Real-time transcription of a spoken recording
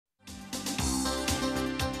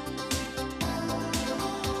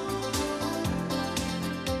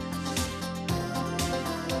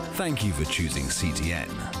Thank you for choosing CTN.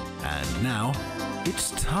 And now,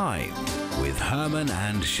 it's time with Herman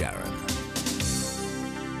and Sharron.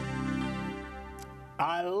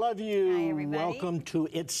 I love you. Hi, everybody. Welcome to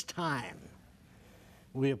It's Time.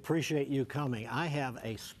 We appreciate you coming. I have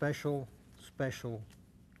a special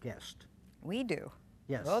guest. We do.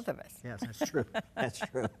 Yes. Both of us. Yes, that's true. That's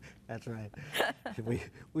true. That's right.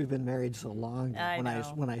 We've been married so long.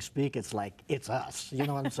 When I speak, it's like, it's us. You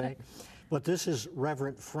know what I'm saying? But this is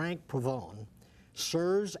Reverend Frank Pavone,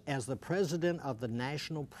 serves as the president of the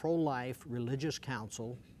National Pro-Life Religious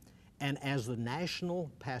Council and as the National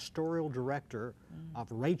Pastoral Director of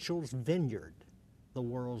Rachel's Vineyard, the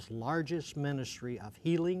world's largest ministry of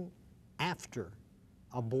healing after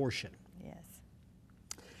abortion. Yes.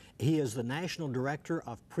 He is the National Director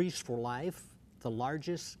of Priests for Life, the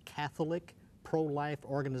largest Catholic pro-life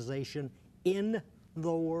organization in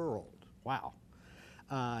the world. Wow.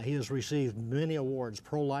 He has received many awards,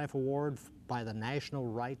 Pro-Life Award by the National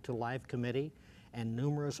Right to Life Committee, and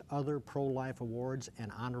numerous other pro-life awards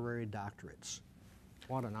and honorary doctorates.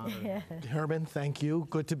 What an honor. Yeah. Herman, thank you.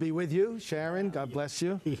 Good to be with you. Sharon, God bless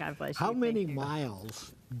you. God bless you. How many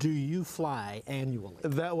miles do you fly annually?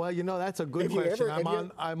 Well, you know, that's a good question.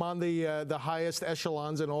 I'm on the highest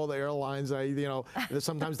echelons in all the airlines.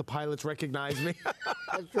 Sometimes the pilots recognize me.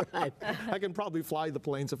 That's right. I can probably fly the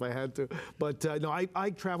planes if I had to. But no, I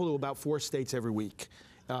travel to about 4 states every week.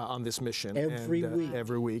 On this mission. Every week?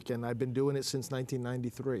 Every week, and I've been doing it since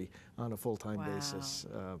 1993 on a full-time basis.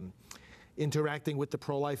 Interacting with the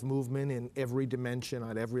pro-life movement in every dimension,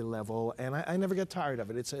 on every level, and I never get tired of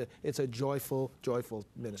it. It's a joyful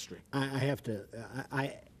ministry. I have to,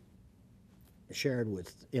 I shared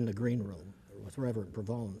in the green room with Reverend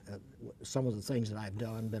Pavone some of the things that I've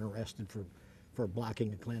done, been arrested for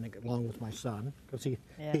blocking a clinic along with my son, because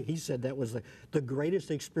he said that was the greatest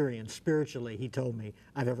experience spiritually, he told me,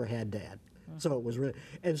 I've ever had, Dad. So it was really,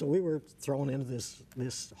 and so we were thrown into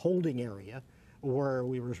this holding area where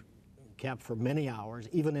we were kept for many hours,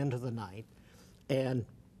 even into the night, and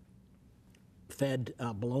fed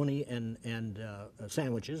bologna and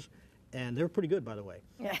sandwiches, and they were pretty good, by the way.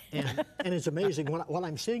 Yeah. And it's amazing, while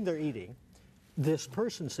I'm sitting there eating, this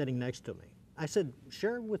person sitting next to me, I said,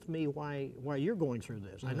 share with me why you're going through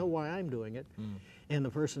this. I know why I'm doing it. And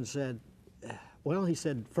the person said, well, he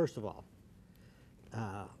said, first of all,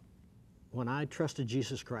 when I trusted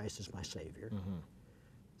Jesus Christ as my Savior,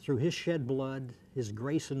 through His shed blood, His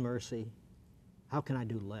grace and mercy, how can I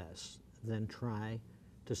do less than try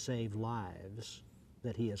to save lives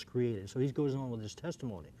that He has created? So he goes on with his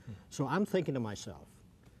testimony. So I'm thinking to myself,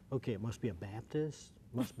 okay, it must be a Baptist,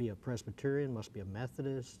 must be a Presbyterian, must be a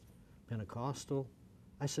Methodist, Pentecostal.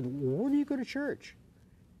 I said, well, where do you go to church?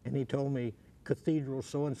 And he told me, Cathedral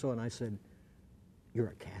so-and-so, and I said, you're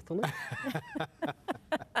a Catholic?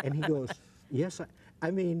 And he goes, yes. I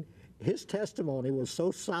mean, his testimony was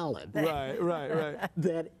so solid. Right.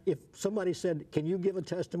 That if somebody said, can you give a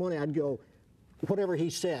testimony? I'd go, whatever he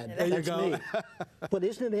said, there that's you go. me. But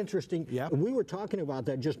isn't it interesting? Yep. We were talking about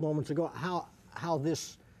that just moments ago, how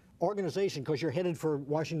this organization, because you're headed for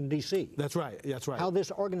Washington, D.C. That's right. How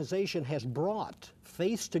this organization has brought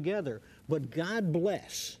faiths together, but God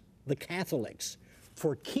bless the Catholics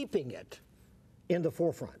for keeping it in the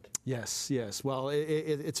forefront. Yes. Well,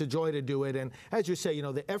 it's a joy to do it. And as you say, you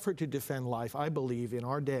know, the effort to defend life, I believe, in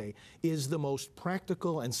our day, is the most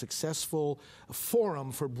practical and successful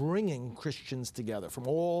forum for bringing Christians together from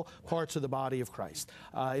all parts of the body of Christ.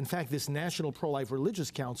 In fact, this National Pro-Life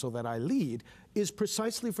Religious Council that I lead is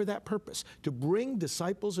precisely for that purpose, to bring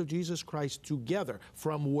disciples of Jesus Christ together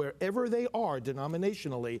from wherever they are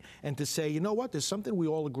denominationally, and to say, you know what, there's something we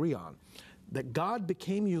all agree on. That God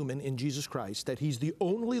became human in Jesus Christ, that He's the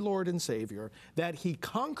only Lord and Savior, that He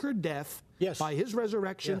conquered death by His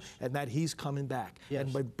resurrection, and that He's coming back.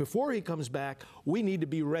 But before He comes back, we need to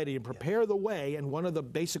be ready and prepare the way, and one of the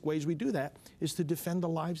basic ways we do that is to defend the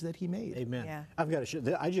lives that He made. Amen. Yeah. I've got to share,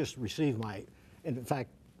 I just received in fact,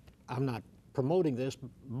 I'm not promoting this,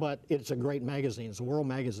 but it's a great magazine, it's a world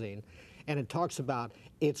magazine, and it talks about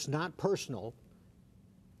it's not personal,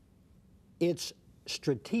 it's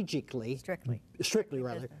strictly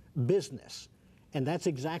business. And that's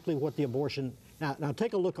exactly what the abortion, now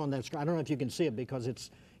take a look on that screen. I don't know if you can see it because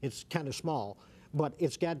it's kind of small, but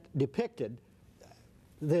it's got depicted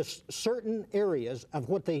this certain areas of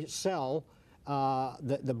what they sell,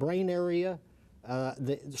 the brain area,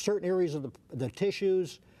 the certain areas of the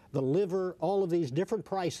tissues, the liver, all of these different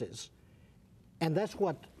prices. And that's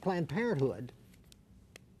what Planned Parenthood,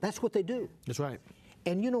 that's what they do. That's right.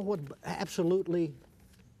 And you know what absolutely,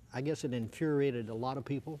 I guess it infuriated a lot of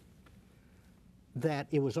people? That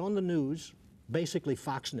it was on the news basically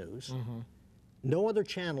Fox News. No other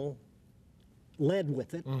channel led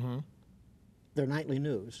with it, their nightly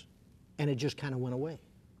news, and it just kind of went away.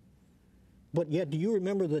 But yet, do you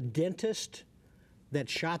remember the dentist that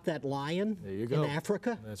shot that lion in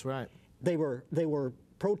Africa? That's right. They were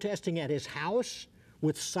protesting at his house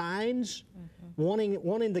with signs,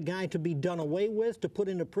 wanting the guy to be done away with, to put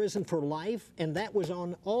into prison for life, and that was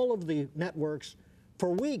on all of the networks for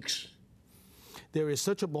weeks. There is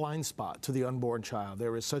such a blind spot to the unborn child.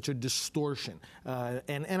 There is such a distortion,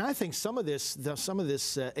 and I think some of this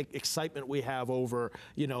excitement we have over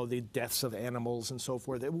the deaths of animals and so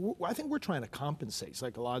forth. I think we're trying to compensate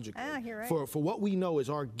psychologically you're right. for what we know is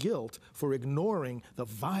our guilt for ignoring the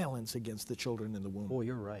violence against the children in the womb. Oh,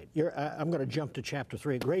 you're right. I'm going to jump to chapter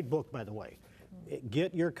 3. A great book, by the way.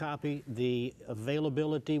 Get your copy. The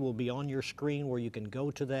availability will be on your screen, where you can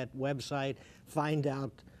go to that website, find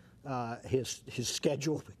out his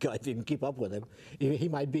schedule, if you can keep up with him. He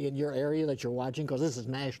might be in your area that you're watching, because this is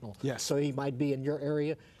national. Yes. So he might be in your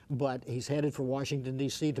area, but he's headed for Washington,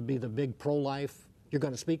 D.C. to be the big pro-life. You're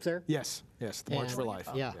going to speak there? Yes, the March for Life.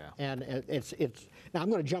 Yeah, and it's now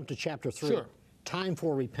I'm going to jump to chapter 3. Sure. Time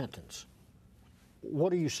for repentance.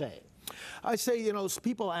 What are you saying? I say,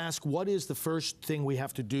 people ask, what is the first thing we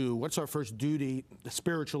have to do? What's our first duty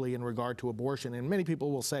spiritually in regard to abortion? And many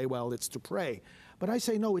people will say, well, it's to pray. But I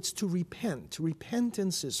say, no, it's to repent.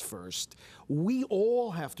 Repentance is first. We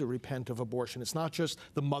all have to repent of abortion. It's not just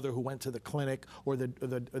the mother who went to the clinic or the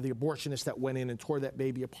abortionist that went in and tore that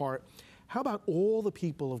baby apart. How about all the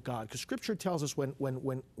people of God? Because Scripture tells us when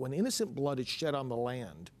innocent blood is shed on the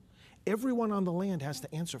land, everyone on the land has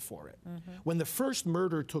to answer for it. When the first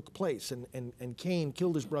murder took place and Cain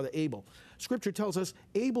killed his brother Abel, Scripture tells us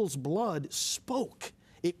Abel's blood spoke.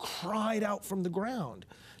 It cried out from the ground.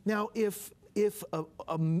 Now, if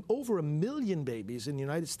over 1 million babies in the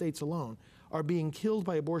United States alone are being killed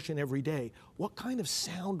by abortion every day, what kind of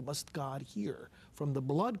sound must God hear from the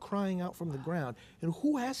blood crying out from the ground? And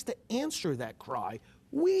who has to answer that cry?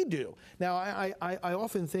 We do. Now, I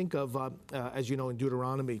often think of, as you know, in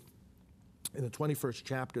Deuteronomy, in the 21st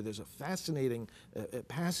chapter, there's a fascinating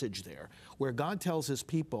passage there where God tells his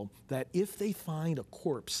people that if they find a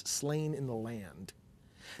corpse slain in the land,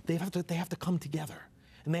 they have to come together.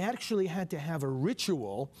 And they actually had to have a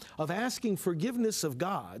ritual of asking forgiveness of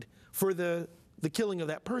God for the killing of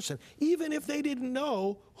that person, even if they didn't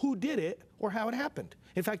know who did it or how it happened.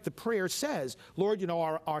 In fact, the prayer says, Lord,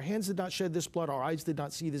 our hands did not shed this blood, our eyes did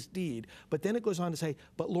not see this deed. But then it goes on to say,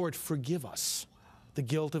 but Lord, forgive us the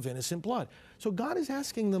guilt of innocent blood. So God is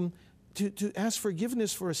asking them to ask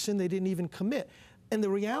forgiveness for a sin they didn't even commit. And the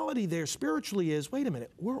reality there spiritually is, wait a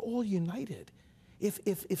minute, we're all united.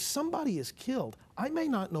 If somebody is killed, I may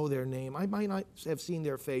not know their name, I might not have seen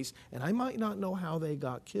their face, and I might not know how they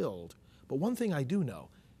got killed. But one thing I do know,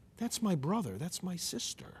 that's my brother, that's my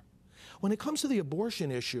sister. When it comes to the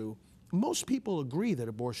abortion issue, most people agree that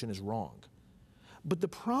abortion is wrong. But the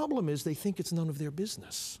problem is they think it's none of their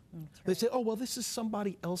business. They say, oh, well, this is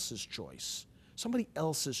somebody else's choice, somebody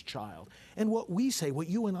else's child. And what we say, what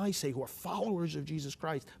you and I say, who are followers of Jesus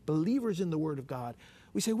Christ, believers in the Word of God,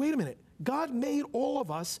 we say, wait a minute, God made all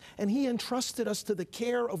of us, and he entrusted us to the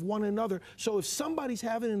care of one another. So if somebody's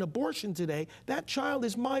having an abortion today, that child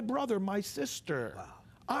is my brother, my sister. Wow.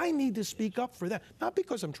 I need to speak up for that, not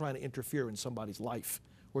because I'm trying to interfere in somebody's life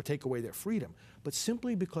or take away their freedom, but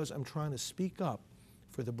simply because I'm trying to speak up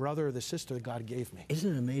for the brother or the sister that God gave me.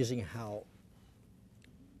 Isn't it amazing how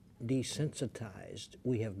desensitized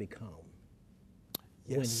we have become?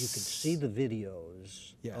 Yes. When you can see the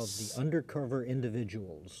videos of the undercover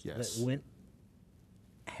individuals that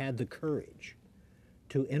had the courage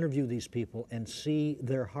to interview these people and see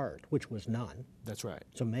their heart, which was none. That's right.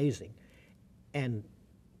 It's amazing. And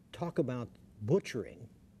talk about butchering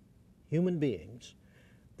human beings,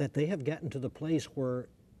 that they have gotten to the place where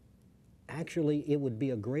actually it would be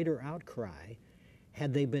a greater outcry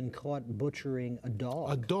had they been caught butchering a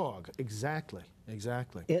dog. A dog, exactly,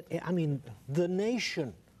 exactly. I mean, the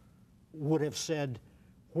nation would have said,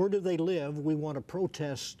 where do they live? We want to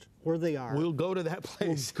protest where they are. We'll go to that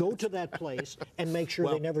place. We'll go to that place and make sure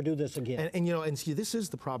they never do this again. And see, this is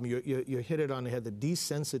the problem. You hit it on the head, the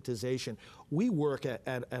desensitization. We work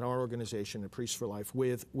at our organization, at Priests for Life,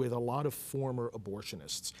 with a lot of former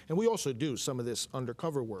abortionists. And we also do some of this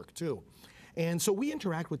undercover work, too. And so we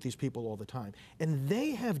interact with these people all the time. And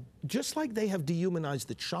they have, just like they have dehumanized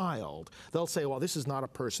the child, they'll say, well, this is not a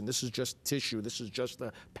person, this is just tissue, this is just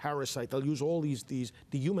a parasite. They'll use all these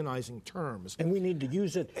dehumanizing terms. And we need to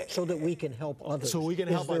use it so that we can help others. So we can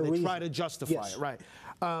help others, try to justify it, right.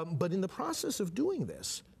 But in the process of doing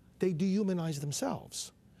this, they dehumanize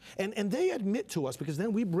themselves. And they admit to us, because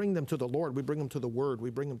then we bring them to the Lord, we bring them to the Word, we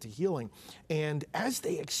bring them to healing. And as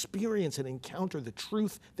they experience and encounter the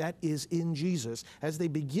truth that is in Jesus, as they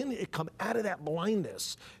begin to come out of that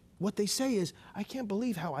blindness, what they say is, I can't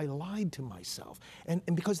believe how I lied to myself. And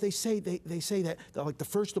because they say that, like the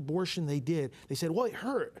first abortion they did, they said, well, it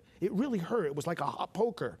hurt. It really hurt. It was like a hot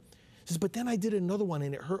poker. He says, but then I did another one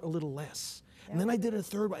and it hurt a little less. And then I did a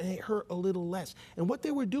third one, and it hurt a little less. And what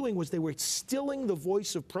they were doing was they were stilling the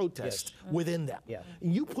voice of protest within them. Yeah.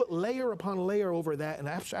 And you put layer upon layer over that, and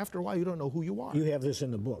after a while, you don't know who you are. You have this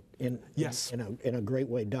in the book, in a great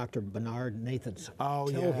way. Dr. Bernard Nathanson. Oh,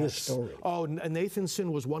 Tell his story. Oh,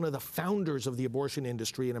 Nathanson was one of the founders of the abortion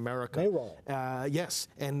industry in America. Payroll. Yes,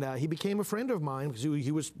 and he became a friend of mine because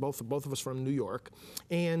he was both of us from New York.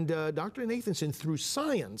 And Dr. Nathanson, through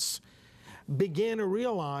science, began to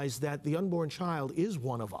realize that the unborn child is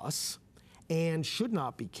one of us and should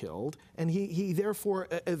not be killed, and he therefore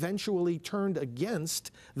eventually turned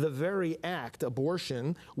against the very act,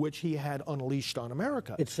 abortion, which he had unleashed on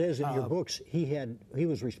America. It says in your books he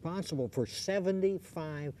was responsible for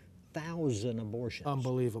 75,000 abortions.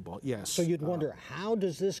 Unbelievable, yes. So you'd wonder, how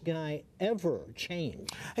does this guy ever change?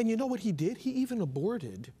 And you know what he did? He even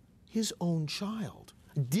aborted his own child,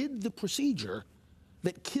 did the procedure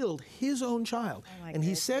that killed his own child. Oh, and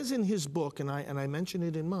he says in his book, and I mention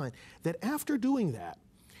it in mine, that after doing that,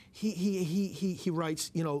 he writes,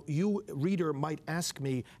 you know, you, reader, might ask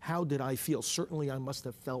me, how did I feel? Certainly I must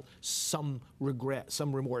have felt some regret,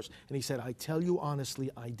 some remorse. And he said, I tell you honestly,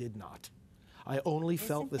 I did not. I only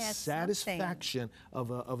felt the satisfaction of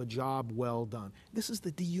a job well done. This is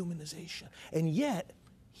the dehumanization. And yet,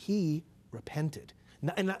 he repented.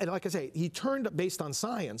 And like I say, he turned based on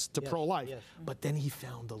science to pro-life, but then he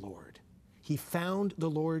found the Lord. He found the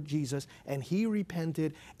Lord Jesus, and he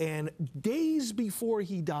repented. And days before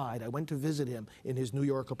he died, I went to visit him in his New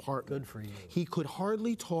York apartment. Good for you. He could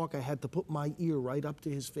hardly talk. I had to put my ear right up to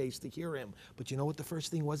his face to hear him. But you know what the first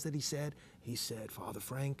thing was that he said? He said, Father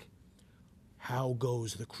Frank, how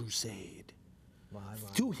goes the crusade?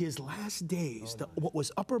 To his last days, what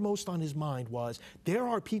was uppermost on his mind was, there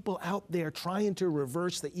are people out there trying to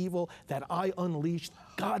reverse the evil that I unleashed.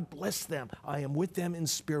 God bless them. I am with them in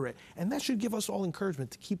spirit. And that should give us all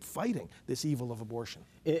encouragement to keep fighting this evil of abortion.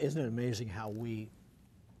 Isn't it amazing how we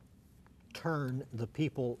turn the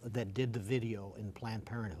people that did the video in Planned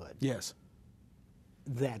Parenthood? Yes.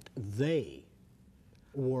 That they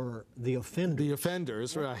were the offenders. The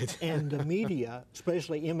offenders, right. And the media,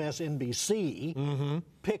 especially MSNBC,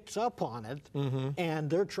 picks up on it, and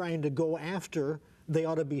they're trying to go after, they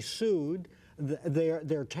ought to be sued,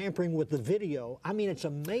 they're tampering with the video. I mean, it's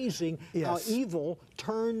amazing how evil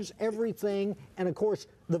turns everything, and of course,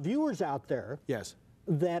 the viewers out there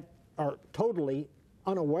that are totally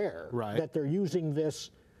unaware that they're using this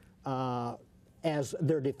as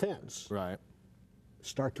their defense,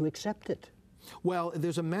 start to accept it. Well,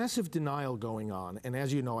 there's a massive denial going on, and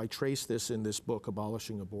as you know, I trace this in this book,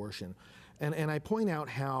 Abolishing Abortion, and I point out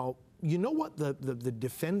how, you know what, the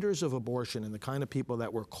defenders of abortion and the kind of people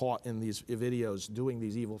that were caught in these videos doing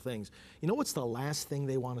these evil things, you know what's the last thing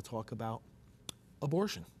they want to talk about?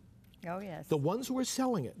 Abortion. Oh, yes. The ones who are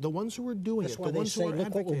selling it, the ones who are doing That's it, why the ones they say, who are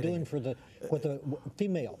look what we're advocating. doing with the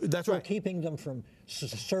female. That's we're right. keeping them from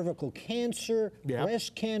cervical cancer,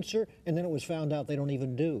 breast cancer, and then it was found out they don't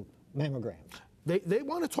even do mammograms. They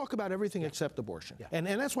want to talk about everything except abortion. And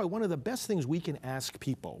that's why one of the best things we can ask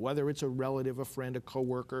people, whether it's a relative, a friend, a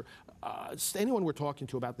coworker, anyone we're talking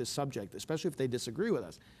to about this subject, especially if they disagree with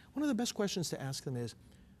us, one of the best questions to ask them is,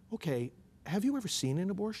 okay, have you ever seen an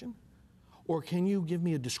abortion? Or can you give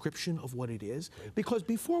me a description of what it is? Because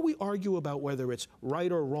before we argue about whether it's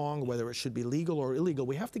right or wrong, whether it should be legal or illegal,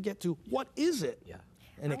 we have to get to what is it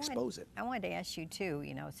and expose it. I wanted to ask you too,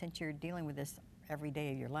 you know, since you're dealing with this every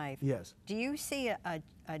day of your life. Yes. Do you see a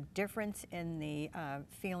difference in the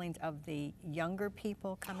feelings of the younger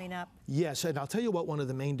people coming up? Yes, and I'll tell you what one of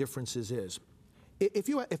the main differences is.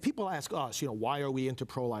 If people ask us, you know, why are we into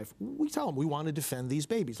pro-life? We tell them we want to defend these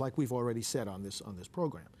babies, like we've already said on this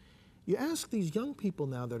program. You ask these young people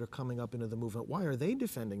now that are coming up into the movement, why are they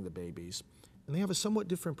defending the babies? And they have a somewhat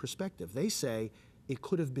different perspective. They say, it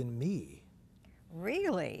could have been me.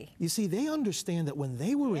 Really? You see, they understand that when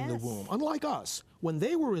they were in the womb, unlike us, when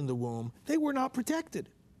they were in the womb, they were not protected.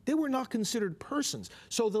 They were not considered persons.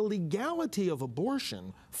 So the legality of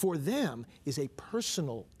abortion for them is a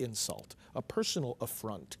personal insult, a personal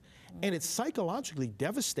affront. And it's psychologically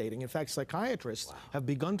devastating. In fact, psychiatrists have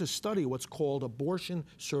begun to study what's called abortion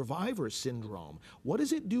survivor syndrome. What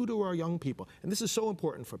does it do to our young people? And this is so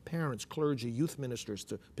important for parents, clergy, youth ministers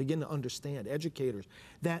to begin to understand, educators,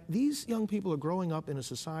 that these young people are growing up in a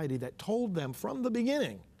society that told them from the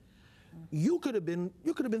beginning, you could have been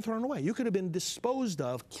thrown away. You could have been disposed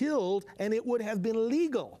of, killed, and it would have been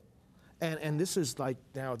legal. And this is like,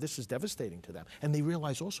 now this is devastating to them. And they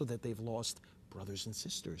realize also that they've lost brothers and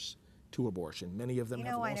sisters to abortion. Many of them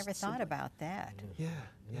have lost I never thought about that. Yeah,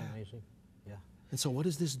 Isn't that amazing? Yeah. And so what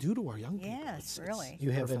does this do to our young people? Yes, really.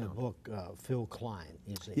 You have in the book Phil Klein.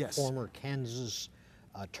 He's a Yes. former Kansas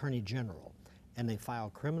Attorney General, and they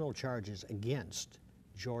filed criminal charges against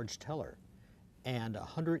George Teller and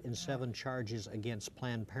 107 charges against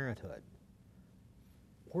Planned Parenthood.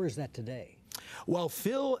 Where is that today? Well,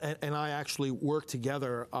 Phil and I actually work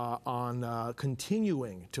together on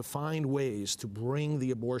continuing to find ways to bring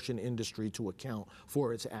the abortion industry to account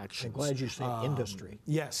for its actions. I'm glad you say industry.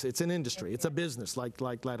 Yes, it's an industry. It's a business, like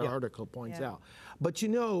that article points out. But you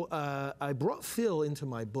know, I brought Phil into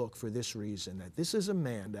my book for this reason, that this is a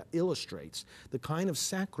man that illustrates the kind of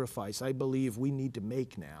sacrifice I believe we need to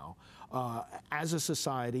make now as a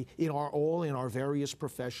society, in our various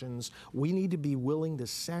professions. We need to be willing to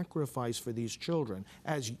sacrifice for these children,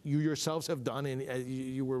 as you yourselves have done, and as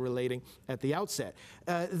you were relating at the outset.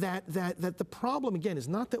 That the problem, again, is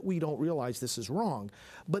not that we don't realize this is wrong,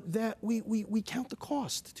 but that we count the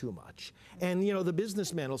cost too much. And you know, the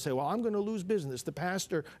businessman will say, well, I'm going to lose business. The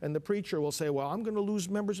pastor and the preacher will say, well, I'm going to lose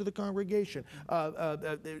members of the congregation.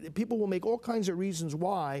 People will make all kinds of reasons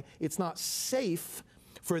why it's not safe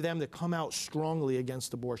for them to come out strongly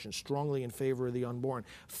against abortion, strongly in favor of the unborn.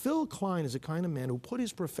 Phil Klein is the kind of man who put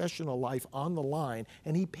his professional life on the line,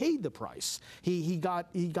 and he paid the price. He got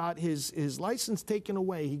his license taken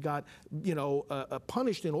away. He got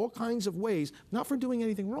punished in all kinds of ways, not for doing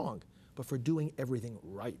anything wrong, but for doing everything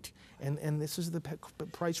right. And this is the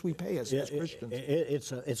price we pay as Christians.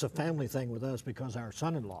 It's a family thing with us, because our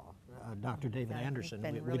son-in-law, Dr. David Anderson,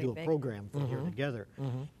 we really do a big. program for here together,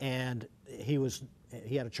 and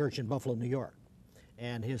he had a church in Buffalo, New York,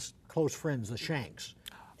 and his close friends, the Shanks.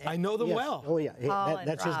 I know them Yes. well. Oh yeah, Paul and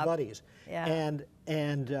that's his Rob. buddies. Yeah.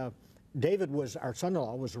 And David our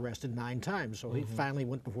son-in-law was arrested 9 times, so he finally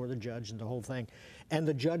went before the judge and the whole thing. And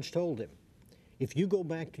the judge told him, if you go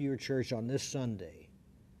back to your church on this Sunday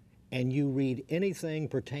and you read anything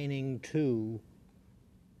pertaining to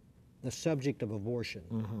the subject of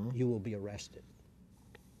abortion, you will be arrested.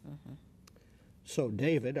 So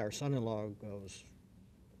David, our son-in-law, goes,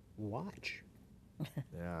 watch.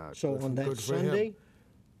 Yeah. So on that Sunday,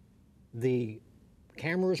 the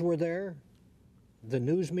cameras were there, the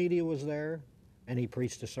news media was there, and he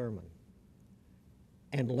preached a sermon.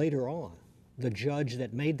 And later on, the judge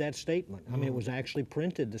that made that statement, I mean, it was actually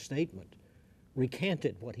printed, the statement,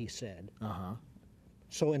 recanted what he said.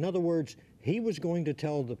 So in other words, he was going to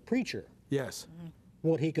tell the preacher Yes.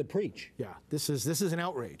 what he could preach. Yeah, this is an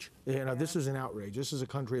outrage. This is an outrage. This is a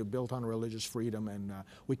country built on religious freedom, and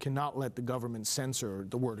we cannot let the government censor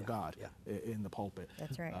the Word of God in the pulpit.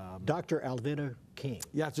 That's right. Dr. Alveda King.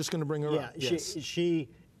 Yeah, just going to bring her up. Yes. She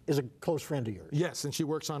is a close friend of yours. Yes, and she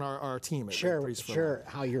works on our team at Priest for Share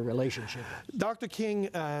how your relationship is. Dr. King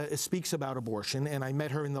speaks about abortion, and I met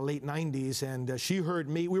her in the late 90s, and she heard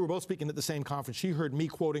me, we were both speaking at the same conference, she heard me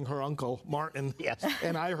quoting her uncle, Martin, Yes.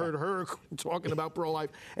 and I heard her talking about pro-life.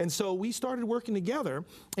 And so we started working together,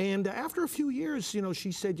 and after a few years,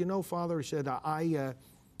 she said, Father, she said,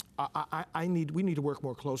 we need to work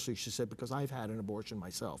more closely, she said, because I've had an abortion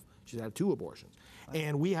myself. She's had 2 abortions.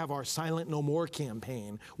 And we have our Silent No More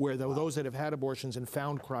campaign, where those that have had abortions and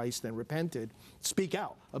found Christ and repented speak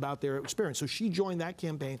out about their experience. So she joined that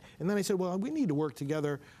campaign, and then I said, well, we need to work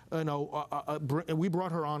together. We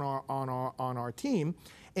brought her on our team,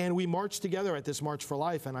 and we marched together at this March for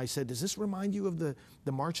Life. And I said, does this remind you of the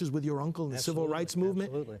marches with your uncle in the Civil Rights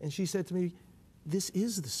Movement? Absolutely. And she said to me, this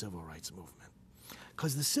is the Civil Rights Movement.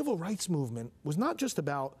 Because the Civil Rights Movement was not just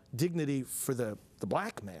about dignity for the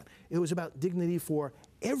black man. It was about dignity for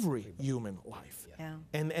every human life. Yeah.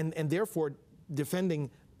 And therefore, defending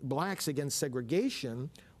blacks against segregation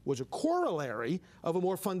was a corollary of a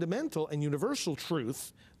more fundamental and universal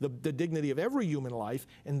truth, the dignity of every human life,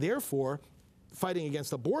 and therefore, fighting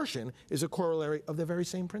against abortion is a corollary of the very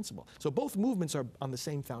same principle. So both movements are on the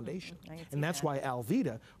same foundation. And that's why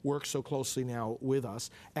Alveda works so closely now with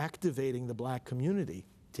us, activating the black community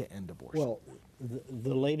to end abortion. Well,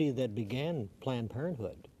 the lady that began Planned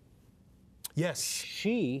Parenthood Yes.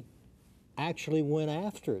 She actually went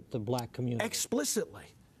after the black community. Explicitly.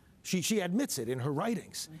 She admits it in her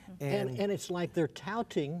writings. And it's like they're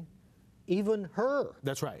touting even her.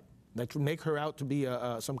 That's right. They make her out to be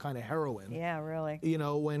some kind of heroine. Yeah, really. You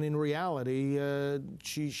know, when in reality,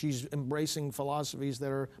 she's embracing philosophies that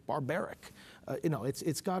are barbaric. You know,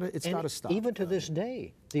 it's got to stop. Even to this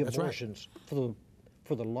day, the That's right. abortions,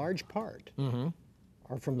 for the large part,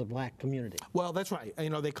 are from the black community. Well, that's right. You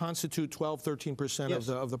know, they constitute 12, 13% Yes.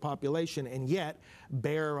 of the population, and yet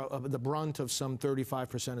bear the brunt of some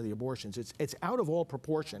 35% of the abortions. It's out of all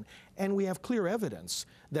proportion, and we have clear evidence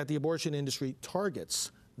that the abortion industry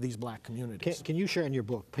targets these black communities. Can you share in your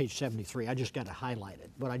book, page 73? I just got to highlight it,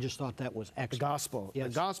 but I just thought that was excellent. The gospel. Yes.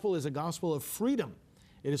 The gospel is a gospel of freedom.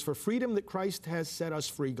 It is for freedom that Christ has set us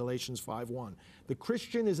free, Galatians 5:1. The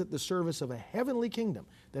Christian is at the service of a heavenly kingdom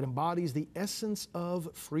that embodies the essence of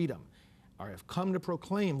freedom. I have come to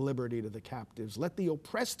proclaim liberty to the captives. Let the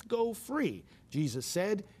oppressed go free, Jesus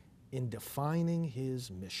said, in defining his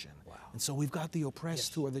mission. Wow. And so we've got the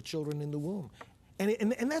oppressed who are the children in the womb.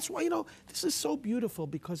 And that's why, you know, this is so beautiful,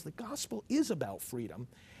 because the gospel is about freedom.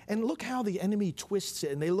 And look how the enemy twists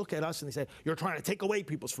it, and they look at us and they say, you're trying to take away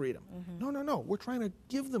people's freedom. No, we're trying to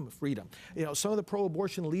give them freedom. You know, some of the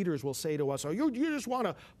pro-abortion leaders will say to us, oh, you just want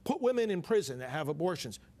to put women in prison that have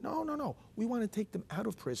abortions. No, we want to take them out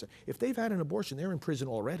of prison. If they've had an abortion, they're in prison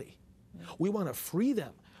already. We want to free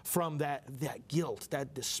them from that guilt,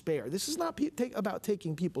 that despair. This is not about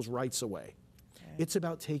taking people's rights away. It's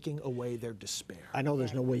about taking away their despair. I know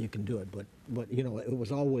there's no way you can do it, but you know, it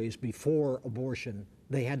was always before abortion,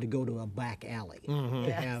 they had to go to a back alley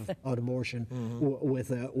to have an abortion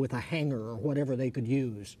with a hanger or whatever they could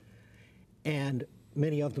use. And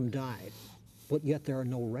many of them died. But yet there are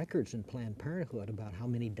no records in Planned Parenthood about how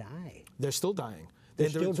many die. They're still dying. They're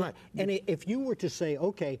still dying. And if you were to say,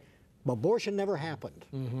 okay, abortion never happened.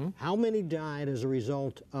 How many died as a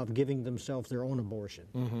result of giving themselves their own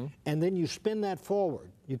abortion? And then you spin that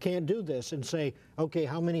forward. You can't do this and say, okay,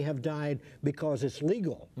 how many have died because it's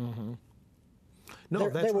legal? No,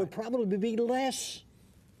 that's there right. would probably be less.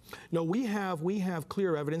 No, we have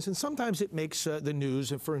clear evidence, and sometimes it makes the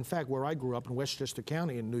news. And in fact, where I grew up in Westchester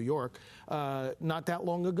County in New York, not that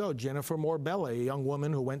long ago, Jennifer Morbella, a young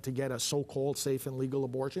woman who went to get a so-called safe and legal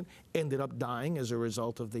abortion, ended up dying as a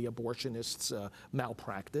result of the abortionists'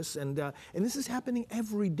 malpractice. And this is happening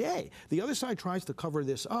every day. The other side tries to cover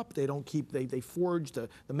this up. They don't keep. They forge the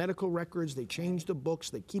medical records. They change the books.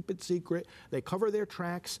 They keep it secret. They cover their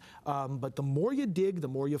tracks. But the more you dig, the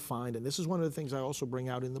more you find. And this is one of the things I also bring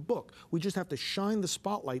out in the book. We just have to shine the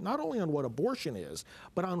spotlight not only on what abortion is,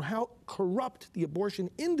 but on how corrupt the abortion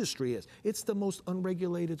industry is. It's the most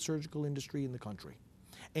unregulated surgical industry in the country.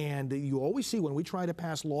 And you always see when we try to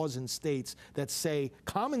pass laws in states that say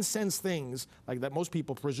common sense things, like that most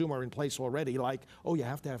people presume are in place already, like, oh, you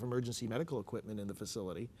have to have emergency medical equipment in the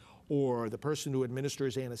facility, or the person who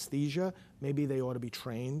administers anesthesia, maybe they ought to be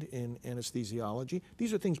trained in anesthesiology.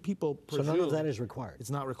 These are things people presume. So none of that is required. It's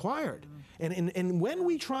not required. And when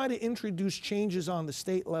we try to introduce changes on the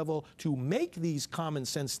state level to make these common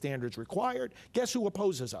sense standards required, guess who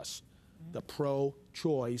opposes us? The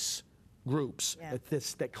pro-choice groups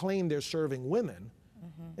that claim they're serving women.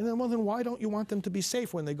 And then, well, then why don't you want them to be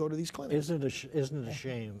safe when they go to these clinics? Isn't it a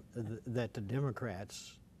shame that the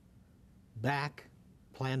Democrats back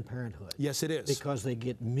Planned Parenthood? Yes, it is. Because they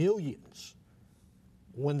get millions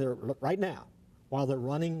when they're, right now, while they're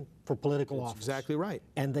running for political office. Exactly right.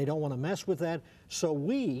 And they don't want to mess with that. So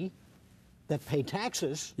we, that pay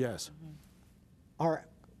taxes, are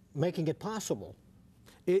making it possible.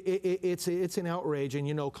 It's an outrage, and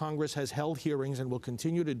you know Congress has held hearings and will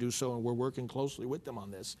continue to do so, and we're working closely with them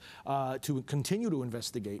on this to continue to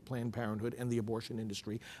investigate Planned Parenthood and the abortion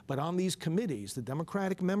industry. But on these committees, the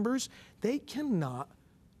Democratic members, they cannot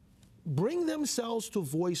bring themselves to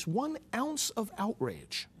voice 1 ounce of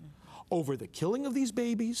outrage over the killing of these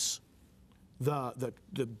babies, the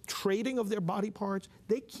trading of their body parts.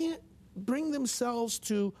 They can't bring themselves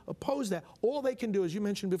to oppose that. All they can do, as you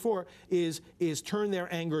mentioned before, is turn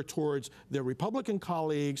their anger towards their Republican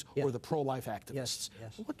colleagues or the pro-life activists.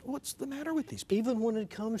 Yes. What's the matter with these people? Even when it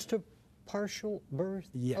comes to partial birth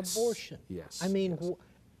abortion. Yes. I mean,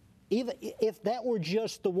 even if that were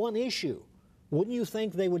just the one issue, wouldn't you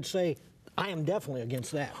think they would say, I am definitely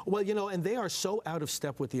against that. Well, you know, and they are so out of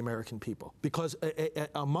step with the American people, because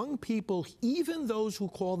among people, even those who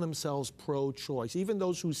call themselves pro-choice, even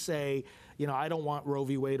those who say, you know, I don't want Roe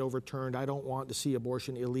v. Wade overturned, I don't want to see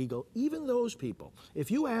abortion illegal, even those people, if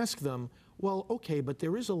you ask them, well, okay, but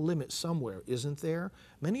there is a limit somewhere, isn't there?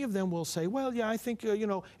 Many of them will say, well, yeah, I think, you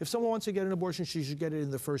know, if someone wants to get an abortion, she should get it in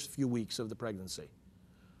the first few weeks of the pregnancy.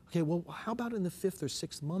 Okay, well, how about in the 5th or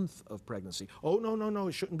 6th month of pregnancy? Oh, no,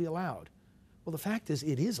 it shouldn't be allowed. Well, the fact is,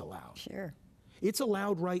 it is allowed. Sure. It's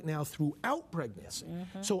allowed right now throughout pregnancy.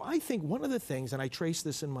 Mm-hmm. So I think one of the things, and I trace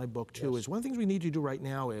this in my book too, is one of the things we need to do right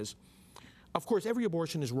now is, of course, every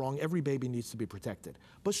abortion is wrong. Every baby needs to be protected.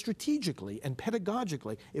 But strategically and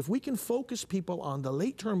pedagogically, if we can focus people on the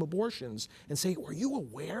late-term abortions and say, are you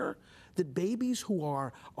aware that babies who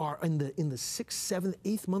are in the 6th, 7th,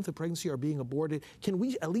 8th month of pregnancy are being aborted? Can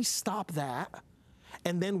we at least stop that?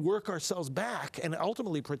 And then work ourselves back and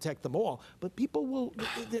ultimately protect them all. But people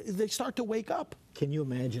they start to wake up. Can you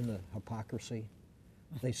imagine the hypocrisy?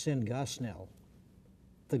 They send Gosnell,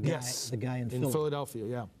 the guy in Philadelphia,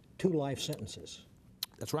 yeah. 2 life sentences.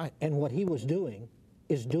 That's right. And what he was doing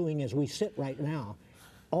is doing as we sit right now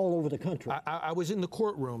all over the country. I was in the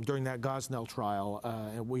courtroom during that Gosnell trial,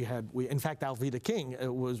 and we in fact, Alveda King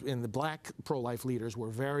was, and the black pro-life leaders were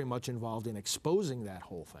very much involved in exposing that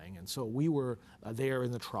whole thing, and so we were there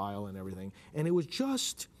in the trial and everything, and it was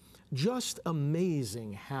just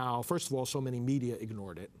amazing how, first of all, so many media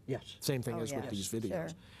ignored it. Yes. Same thing as with these videos. Sure.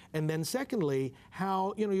 And then secondly,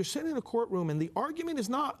 how, you know, you're sitting in a courtroom and the argument is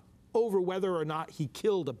not over whether or not he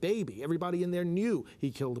killed a baby. Everybody in there knew he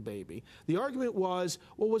killed a baby. The argument was,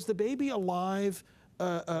 well, was the baby alive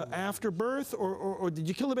after birth, or did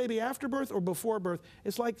you kill the baby after birth or before birth?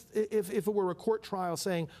 It's like if it were a court trial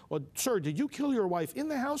saying, well, sir, did you kill your wife in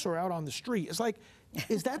the house or out on the street? It's like,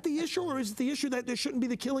 is that the issue, or is it the issue that there shouldn't be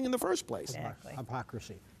the killing in the first place? Exactly.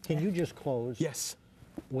 Hypocrisy. Can you just close Yes.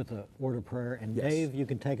 with a word of prayer? And Yes. Dave, you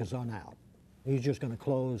can take us on out. He's just going to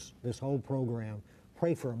close this whole program.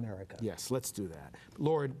 Pray for America. Yes, let's do that.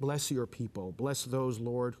 Lord, bless your people. Bless those,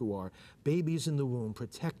 Lord, who are babies in the womb.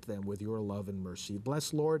 Protect them with your love and mercy.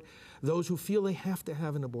 Bless, Lord, those who feel they have to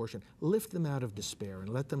have an abortion. Lift them out of despair and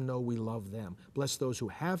let them know we love them. Bless those who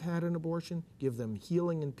have had an abortion. Give them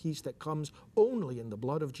healing and peace that comes only in the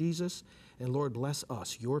blood of Jesus. And Lord, bless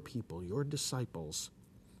us, your people, your disciples.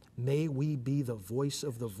 May we be the voice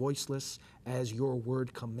of the voiceless as your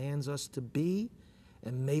word commands us to be.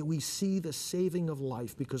 And may we see the saving of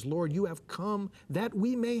life, because, Lord, you have come that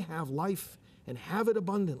we may have life and have it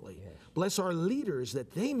abundantly. Yes. Bless our leaders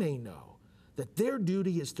that they may know that their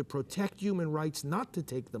duty is to protect human rights, not to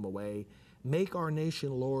take them away. Make our nation,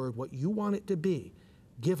 Lord, what you want it to be.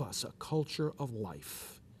 Give us a culture of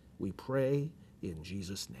life. We pray in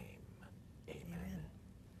Jesus' name. Amen.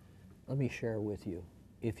 Let me share with you,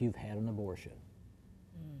 if you've had an abortion,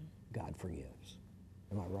 God forgives.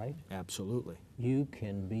 Am I right? Absolutely. You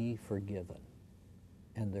can be forgiven.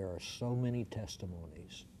 And there are so many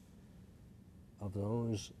testimonies of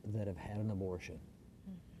those that have had an abortion,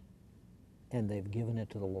 and they've given it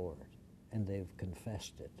to the Lord, and they've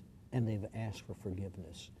confessed it, and they've asked for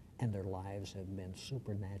forgiveness, and their lives have been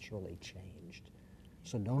supernaturally changed.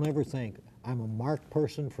 So don't ever think, I'm a marked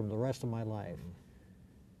person from the rest of my life.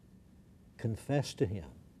 Confess to Him.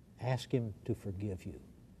 Ask Him to forgive you,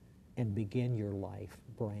 and begin your life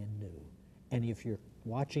brand new. And if you're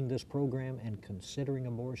watching this program and considering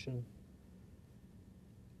abortion,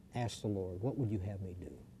 ask the Lord, what would you have me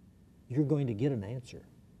do? You're going to get an answer.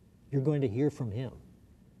 You're going to hear from Him.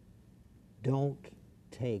 Don't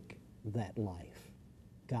take that life.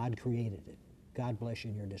 God created it. God bless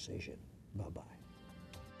you in your decision. Bye-bye.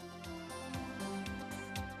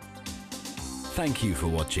 Thank you for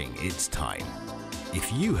watching It's Time.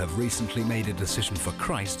 If you have recently made a decision for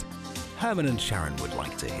Christ, Herman and Sharron would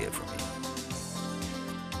like to hear from you.